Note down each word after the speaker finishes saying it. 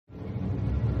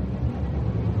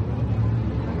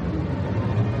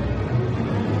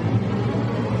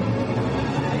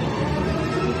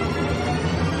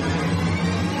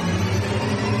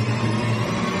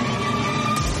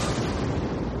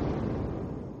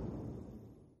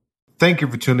Thank you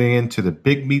for tuning in to the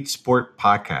Big Meat Sport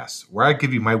Podcast, where I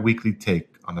give you my weekly take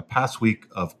on the past week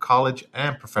of college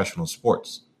and professional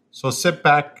sports. So sit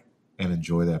back and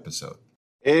enjoy the episode.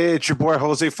 It's your boy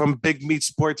Jose from Big Meat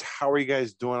Sports. How are you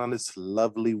guys doing on this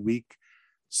lovely week?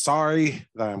 Sorry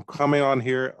that I'm coming on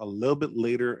here a little bit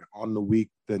later on the week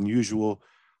than usual,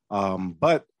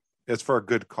 but it's for a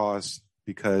good cause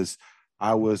because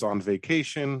I was on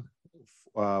vacation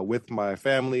with my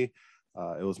family.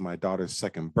 It was my daughter's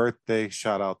second birthday.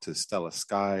 Shout out to Stella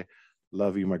Sky.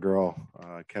 Love you, my girl.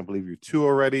 I can't believe you're two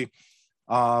already.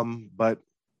 But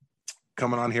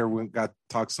coming on here, we got to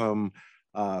talk some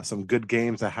good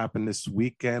games that happened this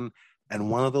weekend. And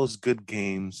one of those good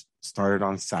games started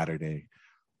on Saturday.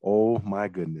 Oh, my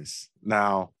goodness.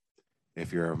 Now,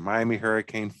 if you're a Miami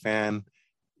Hurricane fan,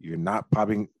 you're not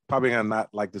probably going to not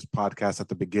like this podcast at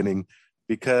the beginning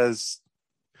because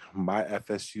my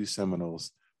FSU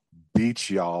Seminoles beat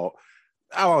y'all.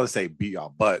 I don't want to say beat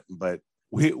y'all, but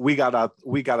we got out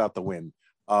the win.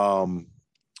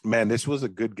 Man, this was a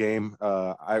good game.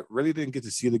 I really didn't get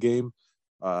to see the game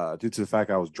due to the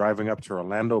fact I was driving up to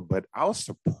Orlando, but I was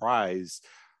surprised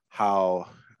how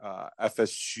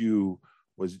FSU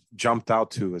was jumped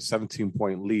out to a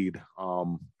 17-point lead.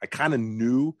 I kind of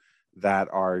knew that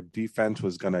our defense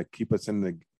was going to keep us in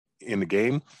the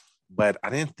game, but I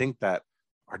didn't think that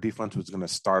our defense was going to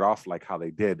start off like how they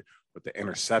did with the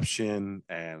interception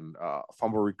and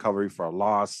fumble recovery for a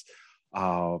loss.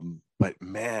 But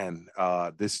man,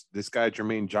 this guy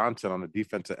Jermaine Johnson on the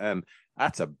defensive end,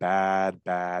 that's a bad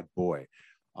boy.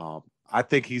 I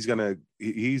think he's one of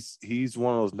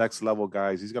those next level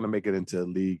guys. He's gonna make it into the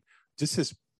league. Just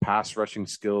his pass rushing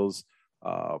skills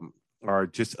are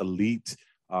just elite.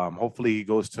 Hopefully he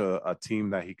goes to a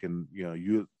team that he can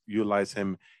utilize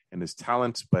him and his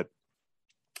talents. But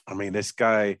I mean, this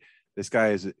guy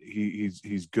is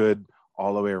he's good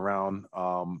all the way around.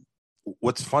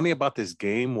 What's funny about this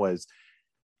game was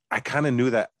I kind of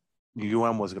knew that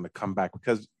UM was going to come back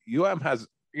because UM has,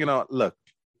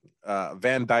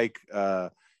 Van Dyke,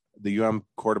 the UM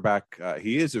quarterback,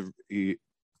 he is a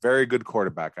very good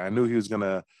quarterback. I knew he was going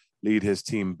to lead his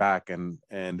team back, and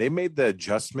they made the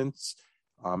adjustments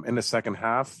in the second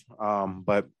half.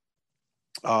 But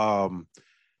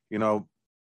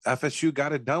FSU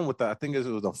got it done with that. I think it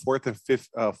was a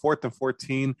 4th and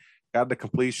 14, got the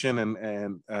completion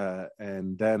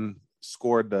and then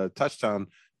scored the touchdown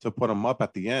to put them up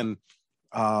at the end.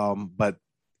 But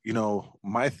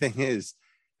my thing is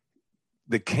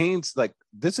the Canes, like,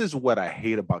 this is what I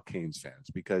hate about Canes fans,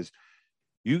 because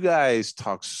you guys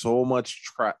talk so much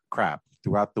crap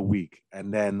throughout the week.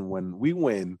 And then when we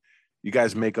win, you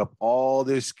guys make up all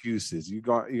the excuses. You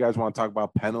guys want to talk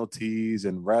about penalties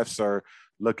and refs are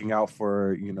looking out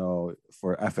for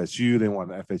FSU. They want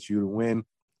FSU to win.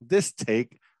 Just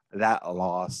take that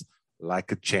loss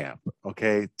like a champ.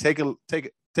 Okay. Take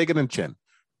it in chin,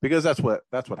 because that's what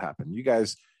happened. You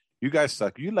guys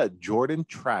suck. You let Jordan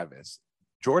Travis,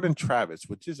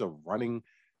 which is a running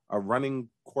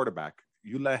quarterback,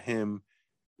 you let him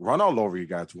run all over you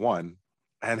guys, one,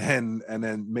 and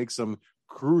then make some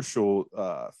crucial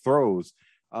throws.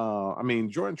 I mean,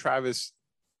 Jordan Travis,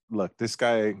 look, this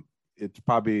guy, it's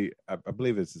probably, I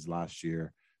believe it's his last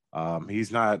year.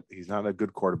 He's not a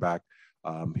good quarterback.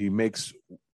 He makes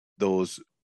those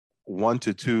 1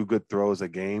 to 2 good throws a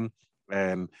game,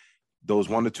 and those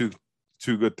 1 to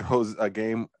 2 good throws a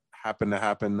game happen in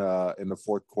the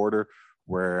fourth quarter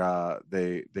where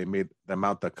they made the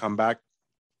amount of comeback.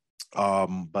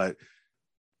 But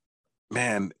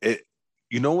man,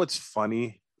 what's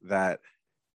funny, that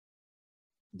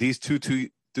these two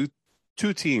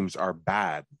teams are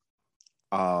bad,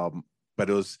 but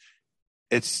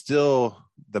it's still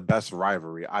the best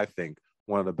rivalry. I think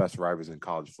one of the best rivalries in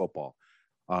college football,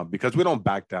 because we don't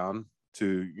back down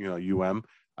to UM.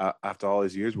 After all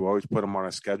these years, we always put them on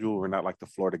a schedule. We're not like the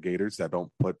Florida Gators that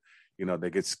don't put, they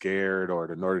get scared, or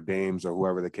the Notre Dames or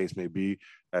whoever the case may be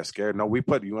that's scared. No, we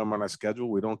put UM on our schedule.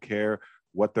 We don't care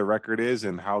what the record is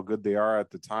and how good they are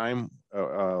at the time,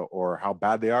 or how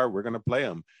bad they are. We're going to play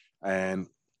them. And,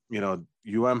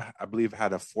 UM, I believe,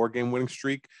 had a 4-game winning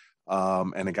streak,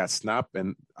 and it got snapped.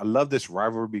 And I love this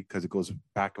rivalry because it goes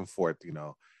back and forth.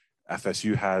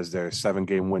 FSU has their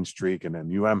 7-game win streak, and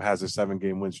then UM has a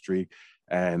 7-game win streak.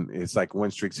 And it's like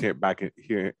win streaks here back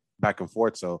and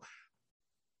forth. So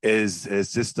is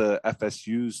this the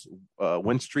FSU's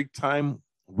win streak time?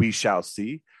 We shall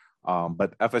see.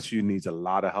 But FSU needs a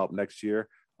lot of help next year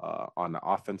on the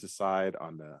offensive side,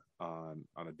 on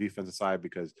the defensive side,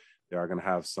 because they are going to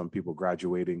have some people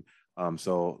graduating.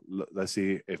 So let's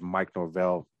see if Mike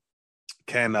Norvell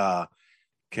can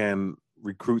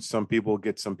recruit some people,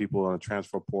 get some people on a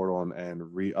transfer portal,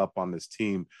 and re-up on this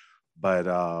team. But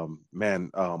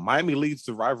Miami leads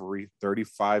the rivalry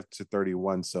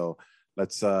 35-31. So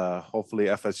let's hopefully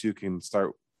FSU can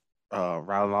start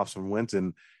rattling off some wins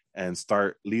and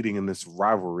start leading in this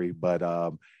rivalry. But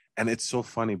and it's so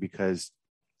funny because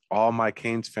all my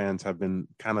Canes fans have been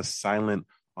kind of silent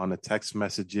on the text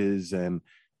messages and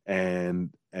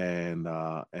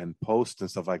posts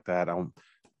and stuff like that.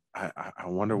 I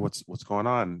wonder what's going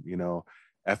on. You know,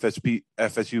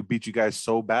 FSU beat you guys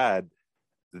so bad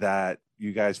that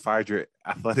you guys fired your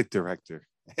athletic director.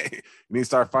 You need to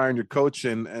start firing your coach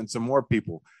and some more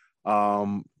people.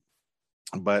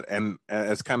 But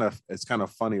it's kind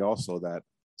of funny also that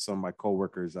some of my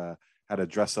coworkers had to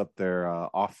dress up their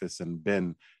office and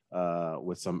bin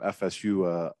with some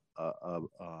FSU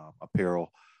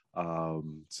apparel.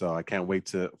 So I can't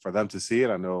wait for them to see it.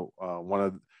 I know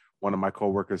one of my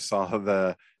coworkers saw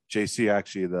the JC,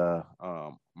 actually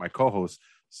my co-host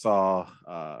saw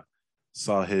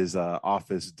his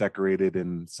office decorated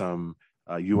in some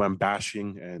UM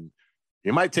bashing, and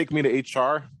you might take me to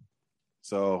HR.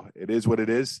 So it is what it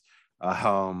is. I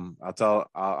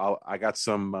got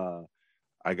some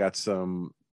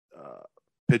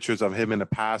pictures of him in the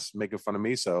past making fun of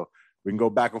me. So we can go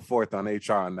back and forth on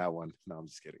HR on that one. No, I'm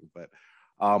just kidding. But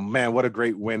man, what a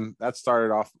great win. That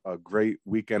started off a great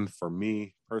weekend for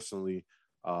me personally,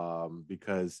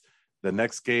 because the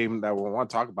next game that we want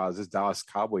to talk about is this Dallas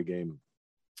Cowboy game.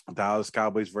 Dallas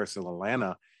Cowboys versus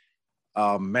Atlanta.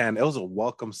 Man, it was a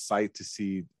welcome sight to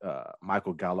see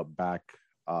Michael Gallup back.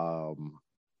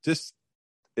 Just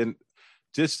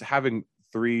having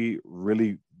three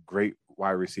really great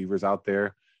wide receivers out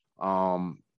there.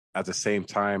 At the same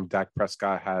time, Dak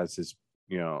Prescott has his,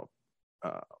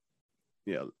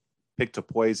 pick to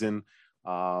poison.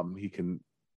 He can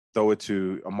throw it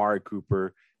to Amari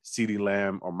Cooper, CeeDee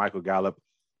Lamb, or Michael Gallup.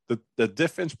 The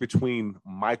difference between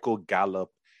Michael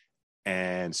Gallup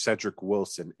and Cedric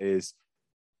Wilson is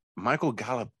Michael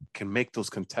Gallup can make those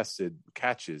contested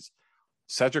catches.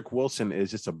 Cedric Wilson is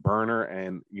just a burner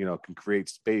and, can create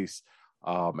space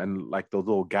and like those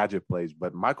little gadget plays.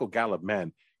 But Michael Gallup,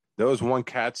 man, there was one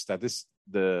catch that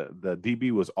the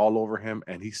DB was all over him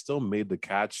and he still made the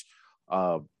catch.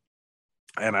 And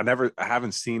I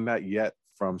haven't seen that yet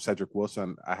from Cedric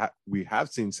Wilson. We have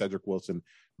seen Cedric Wilson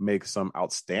make some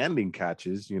outstanding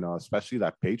catches, especially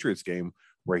that Patriots game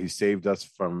where he saved us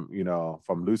from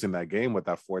losing that game with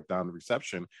that fourth down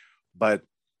reception. But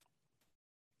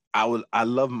I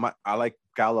like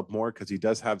Gallup more because he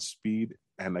does have speed.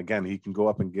 And again, he can go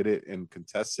up and get it in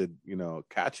contested,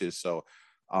 catches. So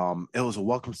it was a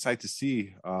welcome sight to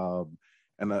see. And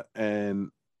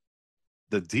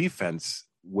the defense,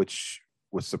 which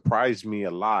surprised me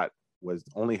a lot, was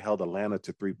only held Atlanta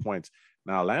to 3 points.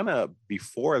 Now, Atlanta,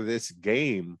 before this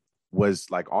game, was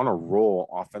like on a roll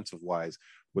offensive wise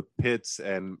with Pitts,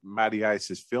 and Matty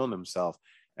Ice is feeling himself.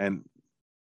 And,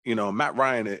 Matt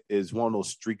Ryan is one of those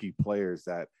streaky players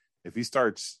that if he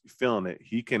starts feeling it,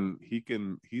 he can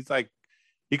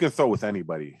throw with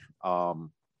anybody.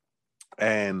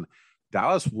 And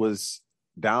Dallas was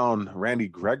down Randy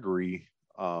Gregory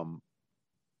due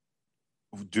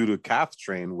to calf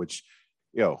strain, which,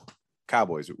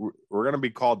 Cowboys, we're going to be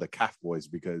called the calf boys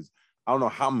because I don't know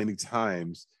how many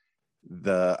times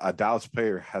a Dallas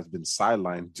player has been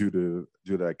sidelined due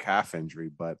to a calf injury,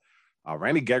 but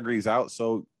Randy Gregory's out.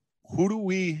 So who do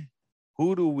we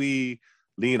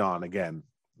lean on again?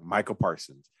 Michael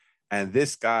Parsons. And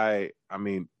this guy, I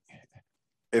mean,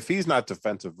 if he's not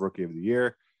defensive rookie of the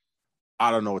year,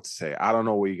 I don't know what to say. I don't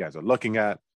know what you guys are looking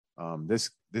at.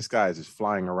 This guy is just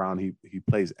flying around. He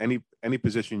plays any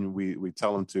position we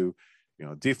tell him to,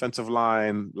 defensive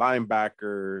line,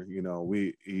 linebacker,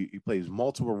 he plays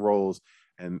multiple roles,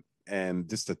 and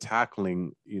just the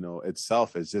tackling,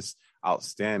 itself is just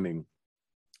outstanding.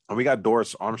 And we got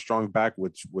Doris Armstrong back,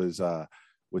 which is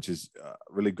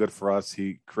really good for us.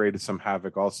 He created some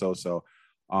havoc also. So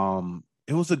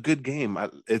it was a good game.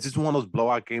 It's just one of those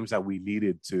blowout games that we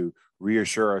needed to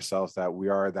reassure ourselves that we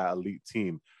are that elite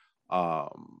team. It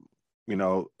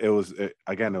was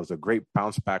a great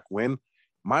bounce back win.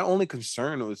 My only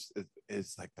concern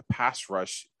is like the pass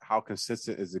rush. How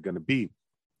consistent is it going to be?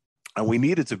 And we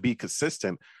needed to be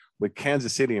consistent with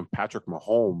Kansas City and Patrick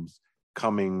Mahomes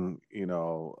coming,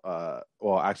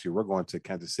 we're going to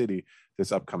Kansas City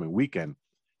this upcoming weekend.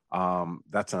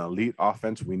 That's an elite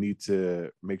offense. We need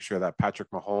to make sure that Patrick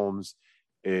Mahomes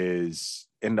is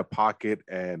in the pocket,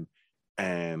 and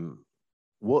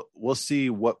we'll see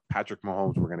what Patrick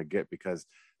Mahomes we're going to get, because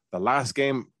the last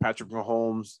game, Patrick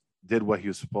Mahomes did what he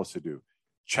was supposed to do: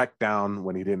 check down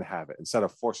when he didn't have it instead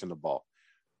of forcing the ball.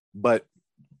 But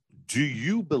do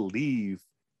you believe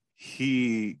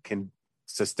he can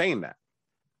sustain that?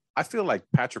 I feel like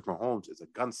Patrick Mahomes is a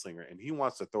gunslinger, and he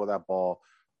wants to throw that ball,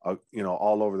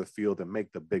 all over the field and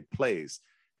make the big plays.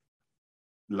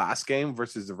 Last game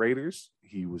versus the Raiders,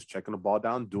 he was checking the ball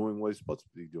down, doing what he's supposed to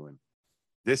be doing.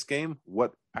 This game,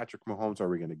 what Patrick Mahomes are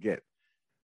we going to get?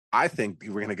 I think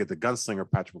we're going to get the gunslinger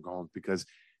Patrick Mahomes because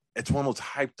it's one of those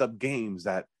hyped up games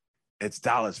that it's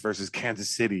Dallas versus Kansas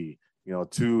City,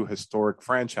 two historic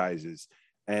franchises.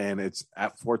 And it's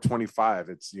at 425.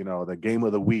 It's, the game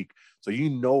of the week. So,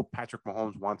 Patrick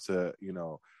Mahomes wants to,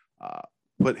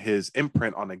 put his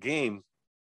imprint on the game.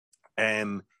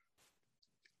 And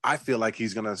I feel like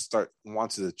he's going to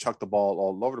wants to chuck the ball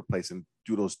all over the place and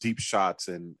do those deep shots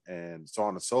and so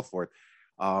on and so forth,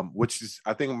 which is,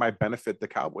 I think, might benefit the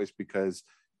Cowboys because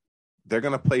they're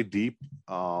going to play deep.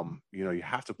 You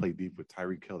have to play deep with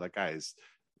Tyreek Hill. That guy is,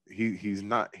 he's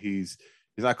not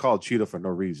called Cheetah for no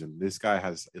reason. This guy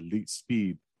has elite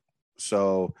speed.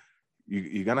 So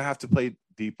you're going to have to play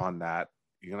deep on that.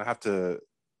 You're going to have to,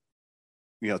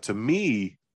 to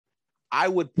me, I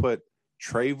would put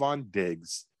Trayvon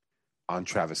Diggs on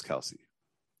Travis Kelce.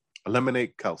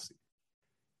 Eliminate Kelce.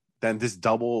 Then this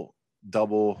double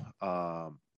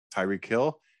Tyreek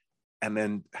Hill, and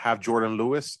then have Jordan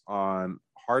Lewis on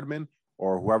Hardman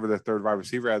or whoever the third wide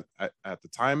receiver at the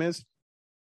time is,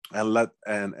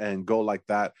 and go like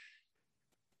that.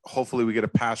 Hopefully we get a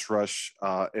pass rush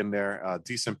in there, a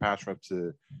decent pass rush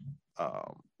to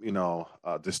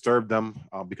disturb them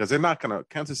because they're not going to –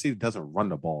 Kansas City doesn't run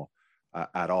the ball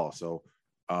at all. So,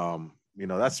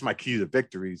 that's my key to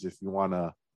victories if you want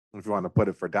to put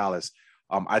it for Dallas.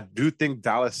 I do think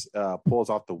Dallas pulls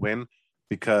off the win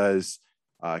because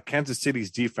Kansas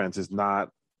City's defense is not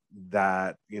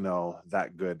that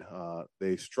good.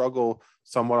 They struggle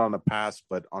somewhat on the pass,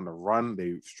 but on the run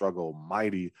they struggle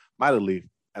mightily.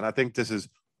 And I think this is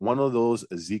one of those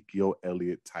Ezekiel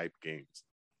Elliott type games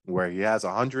where he has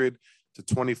 100 to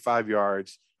 25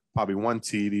 yards, probably one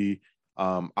TD.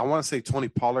 I want to say Tony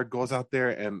Pollard goes out there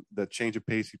and the change of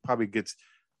pace, he probably gets,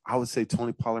 I would say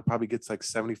Tony Pollard probably gets like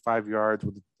 75 yards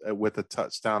with a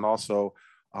touchdown also.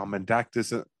 And Dak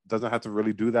doesn't have to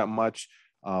really do that much.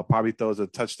 Probably throws a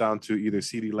touchdown to either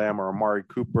CeeDee Lamb or Amari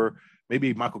Cooper.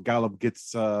 Maybe Michael Gallup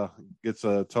gets a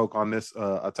toke on this,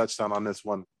 a touchdown on this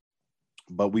one,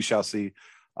 but we shall see.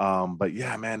 But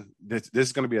yeah, man, this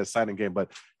is going to be an exciting game.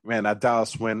 But man, that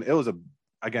Dallas win, it was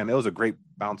a great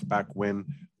bounce back win.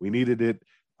 We needed it.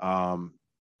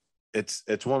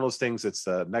 It's one of those things. It's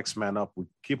next man up. We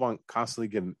keep on constantly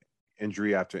getting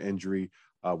injury after injury.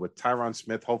 With Tyron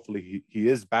Smith, hopefully he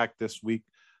is back this week.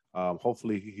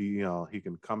 Hopefully he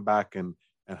can come back and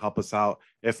help us out.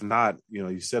 If not,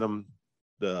 you sit him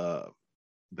the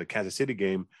Kansas City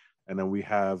game, and then we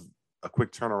have a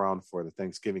quick turnaround for the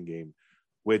Thanksgiving game,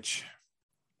 which,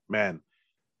 man,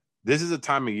 this is a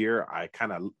time of year I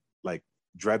kind of like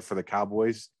dread for the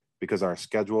Cowboys because our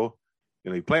schedule,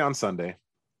 you play on Sunday,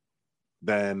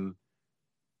 then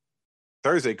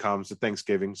Thursday comes to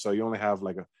Thanksgiving, so you only have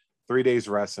like a 3 days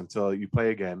rest until you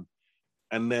play again.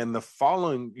 And then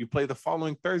you play the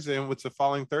following Thursday, and what's the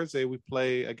following Thursday we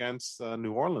play against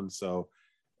New Orleans. So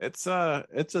it's a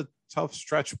tough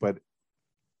stretch, but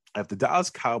if the Dallas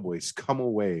Cowboys come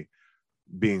away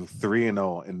being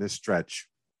 3-0 in this stretch,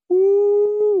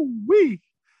 woo-wee,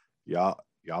 y'all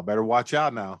better watch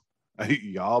out now.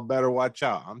 Y'all better watch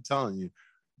out. I'm telling you,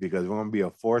 because we're going to be a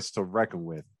force to reckon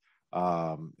with.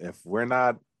 If we're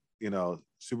not,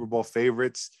 Super Bowl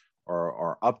favorites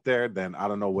or up there, then I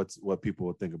don't know what people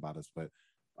would think about us. But,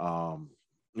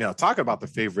 talking about the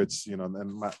favorites,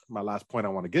 and my last point I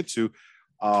want to get to,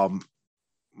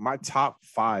 my top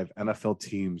 5 NFL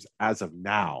teams as of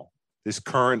now, this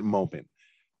current moment.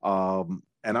 And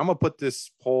I'm going to put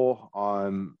this poll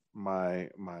on my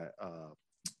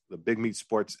the Big Meat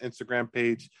Sports Instagram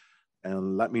page,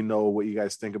 and let me know what you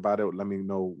guys think about it. Let me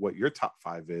know what your top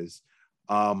 5 is.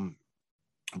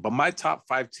 But my top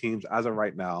 5 teams as of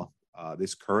right now,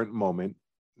 this current moment,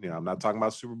 I'm not talking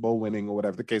about Super Bowl winning or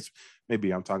whatever the case may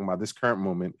be. I'm talking about this current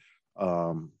moment.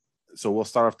 So we'll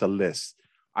start off the list.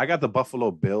 I got the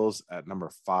Buffalo Bills at number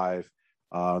 5.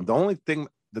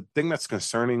 The thing that's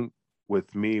concerning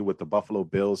with me with the Buffalo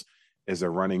Bills is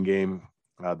their running game.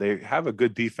 They have a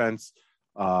good defense.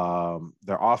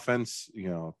 Their offense,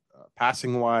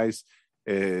 passing wise,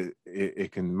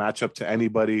 it can match up to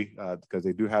anybody because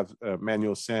they do have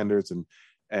Emmanuel Sanders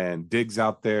and Diggs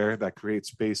out there that create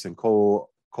space, and Cole,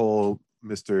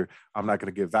 Mr. I'm not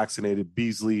going to get vaccinated,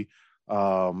 Beasley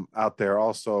out there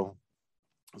also.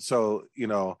 So,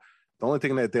 the only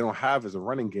thing that they don't have is a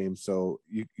running game. So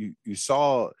you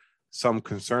saw some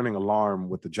concerning alarm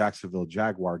with the Jacksonville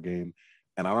Jaguar game.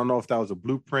 And I don't know if that was a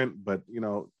blueprint, but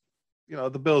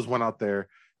the Bills went out there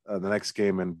the next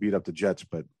game and beat up the Jets.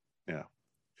 But yeah,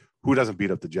 who doesn't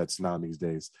beat up the Jets now these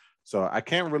days? So I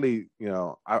can't really,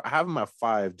 I have them at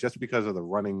 5 just because of the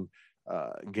running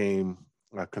game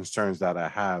concerns that I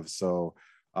have. So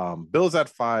Bills at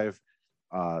 5.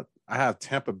 I have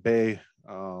Tampa Bay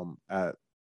at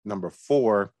number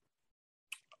 4.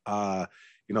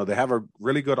 They have a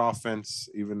really good offense,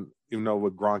 even though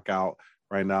with Gronk out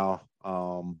right now.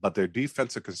 But their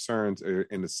defensive concerns are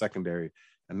in the secondary,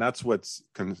 and that's what's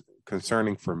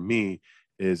concerning for me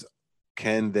is,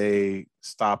 can they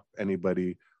stop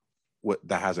anybody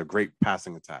that has a great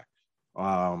passing attack?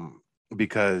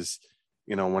 Because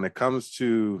when it comes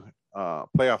to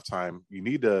playoff time, you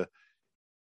need to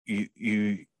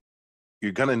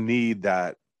you're gonna need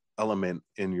that element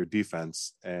in your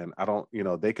defense. And I don't,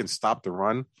 they can stop the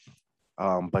run,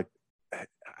 but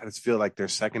I just feel like their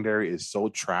secondary is so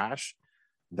trash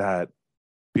that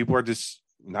people are just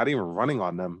not even running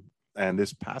on them and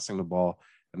just passing the ball.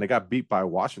 And they got beat by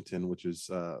Washington, which is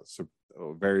a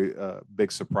very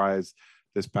big surprise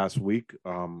this past week.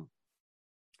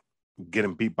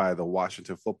 Getting beat by the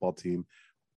Washington football team.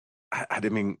 I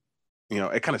didn't mean,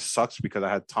 it kind of sucks because I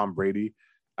had Tom Brady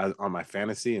on my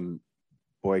fantasy, and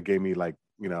boy gave me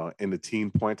in the teen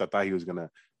points. I thought he was going to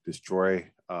destroy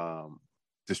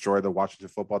the Washington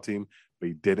football team, but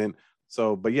he didn't.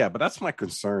 So, but that's my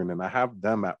concern. And I have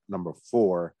them at number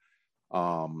 4.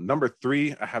 Number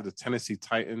 3, I have the Tennessee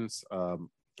Titans.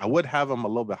 I would have them a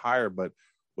little bit higher, but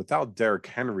without Derrick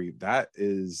Henry, that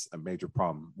is a major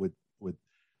problem.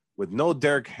 With no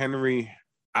Derrick Henry,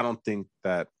 I don't think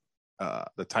that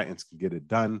the Titans can get it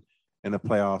done in the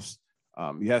playoffs.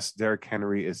 Yes, Derrick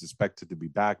Henry is expected to be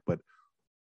back, but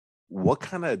what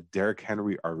kind of Derrick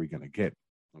Henry are we going to get?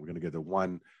 Are we going to get the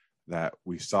one that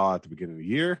we saw at the beginning of the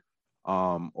year,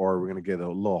 or are we going to get a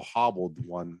little hobbled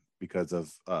one because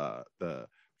of the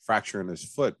fracture in his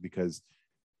foot? Because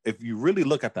if you really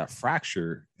look at that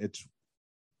fracture, it's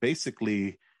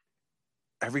basically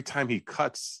every time he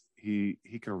cuts, he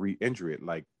can re-injure it.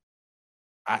 Like,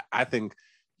 I think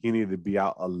he needed to be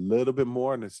out a little bit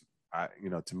more, and it's,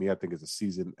 to me, I think it's a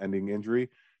season-ending injury,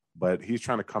 but he's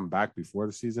trying to come back before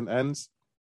the season ends.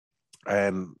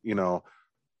 And,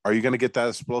 are you going to get that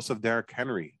explosive Derrick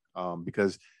Henry?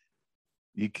 Because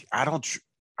I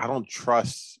don't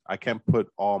trust. I can't put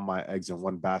all my eggs in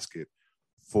one basket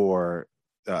for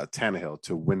Tannehill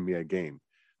to win me a game.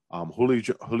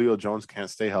 Julio Jones can't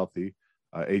stay healthy.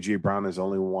 A.J. Brown is the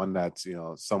only one that's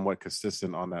somewhat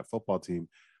consistent on that football team.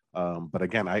 But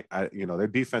again, I their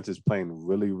defense is playing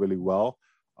really, really well.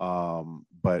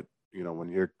 But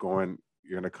when you're going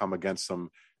to come against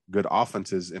some good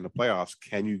offenses in the playoffs.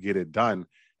 Can you get it done?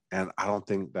 And I don't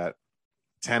think that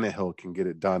Tannehill can get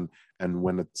it done and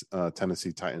win the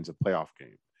Tennessee Titans a playoff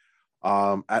game.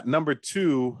 At number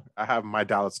 2, I have my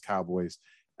Dallas Cowboys.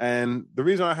 And the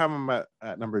reason I have them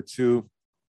at number 2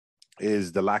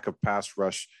 is the lack of pass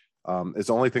rush. It's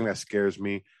the only thing that scares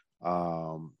me.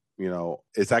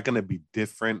 Is that going to be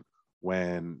different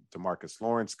when DeMarcus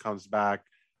Lawrence comes back?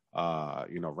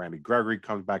 Randy Gregory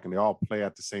comes back and they all play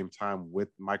at the same time with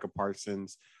Micah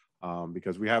Parsons,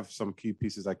 because we have some key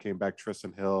pieces that came back.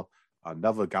 Tristan Hill,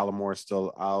 Neville Gallimore is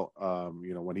still out.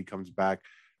 When he comes back,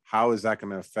 how is that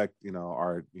going to affect,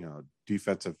 our,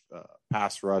 defensive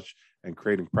pass rush and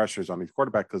creating pressures on these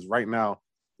quarterbacks? Because right now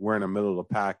we're in the middle of the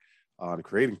pack on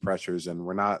creating pressures, and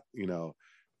we're not,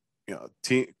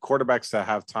 quarterbacks that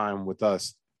have time with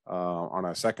us on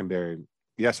our secondary.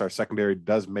 Yes, our secondary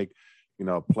does make,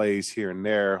 plays here and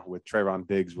there with Trayvon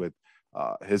Diggs, with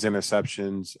his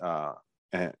interceptions,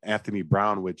 and Anthony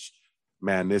Brown, which,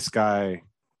 man, this guy,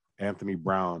 Anthony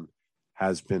Brown,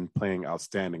 has been playing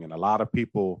outstanding. And a lot of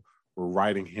people were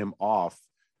writing him off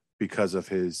because of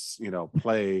his,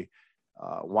 play,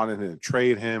 wanting to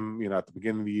trade him, at the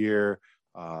beginning of the year.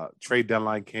 Trade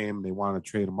deadline came, they wanted to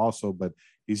trade him also, but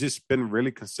he's just been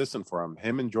really consistent for him.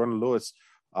 Him and Jordan Lewis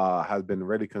has been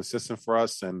really consistent for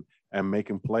us and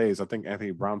making plays. I think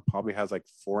Anthony Brown probably has like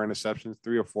 3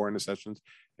 or 4 interceptions,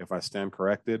 if I stand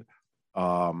corrected.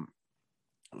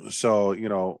 So,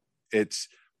 it's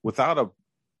without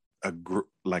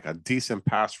a decent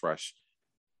pass rush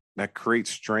that creates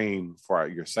strain for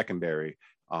your secondary.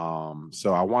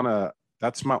 So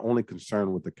that's my only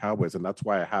concern with the Cowboys, and that's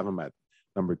why I have them at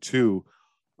number 2.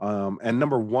 And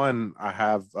number 1, I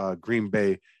have Green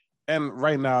Bay. And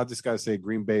right now, I just got to say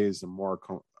Green Bay is the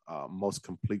most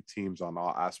complete teams on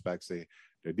all aspects.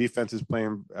 Their defense is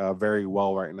playing very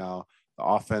well right now. The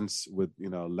offense with,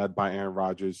 led by Aaron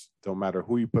Rodgers, don't matter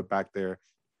who you put back there,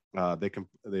 He can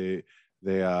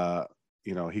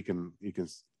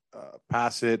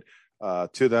pass it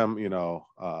to them.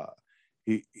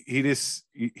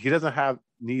 He doesn't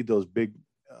need those big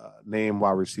name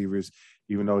wide receivers,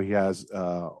 even though he has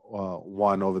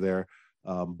one over there.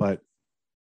 But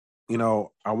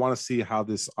I want to see how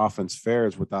this offense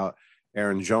fares without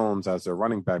Aaron Jones as their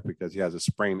running back because he has a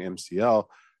sprained MCL.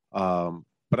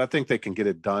 But I think they can get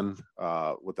it done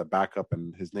with a backup,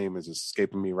 and his name is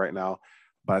escaping me right now.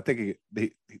 But I think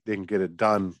they can get it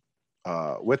done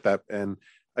with that. And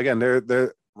again,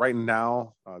 they're right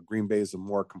now. Green Bay is a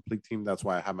more complete team. That's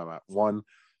why I have them at 1.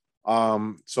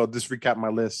 So just recap my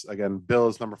list again: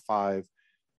 Bills number 5,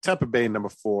 Tampa Bay number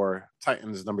 4,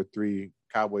 Titans number 3,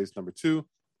 Cowboys number 2,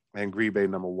 and Green Bay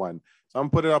number 1. So I'm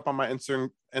gonna put it up on my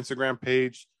Instagram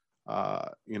page.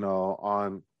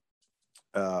 On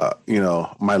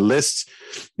my list.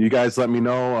 You guys let me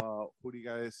know who you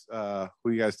guys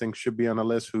think should be on the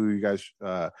list, who you guys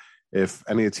if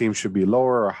any of the teams should be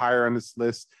lower or higher on this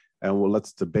list, and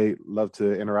let's debate. Love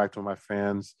to interact with my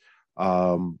fans.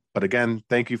 But again,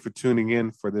 thank you for tuning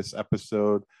in for this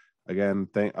episode. Again,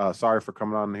 sorry for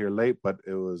coming on here late, but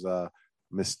it was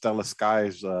Miss Stella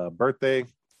Sky's birthday,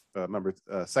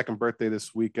 second birthday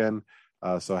this weekend.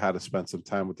 So I had to spend some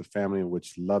time with the family,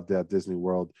 which loved it at Disney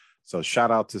World. So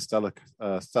shout out to Stella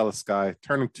Sky,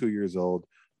 turning 2 years old.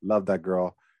 Love that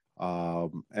girl.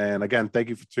 And again, thank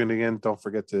you for tuning in. Don't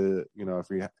forget to,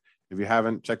 if you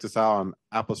haven't checked us out on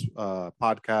Apple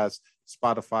Podcasts,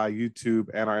 Spotify, YouTube,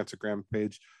 and our Instagram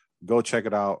page, go check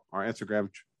it out. Our Instagram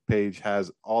page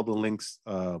has all the links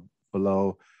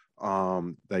below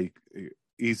that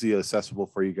easily accessible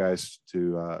for you guys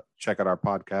to check out our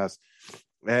podcast.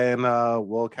 And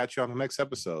we'll catch you on the next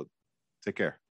episode. Take care.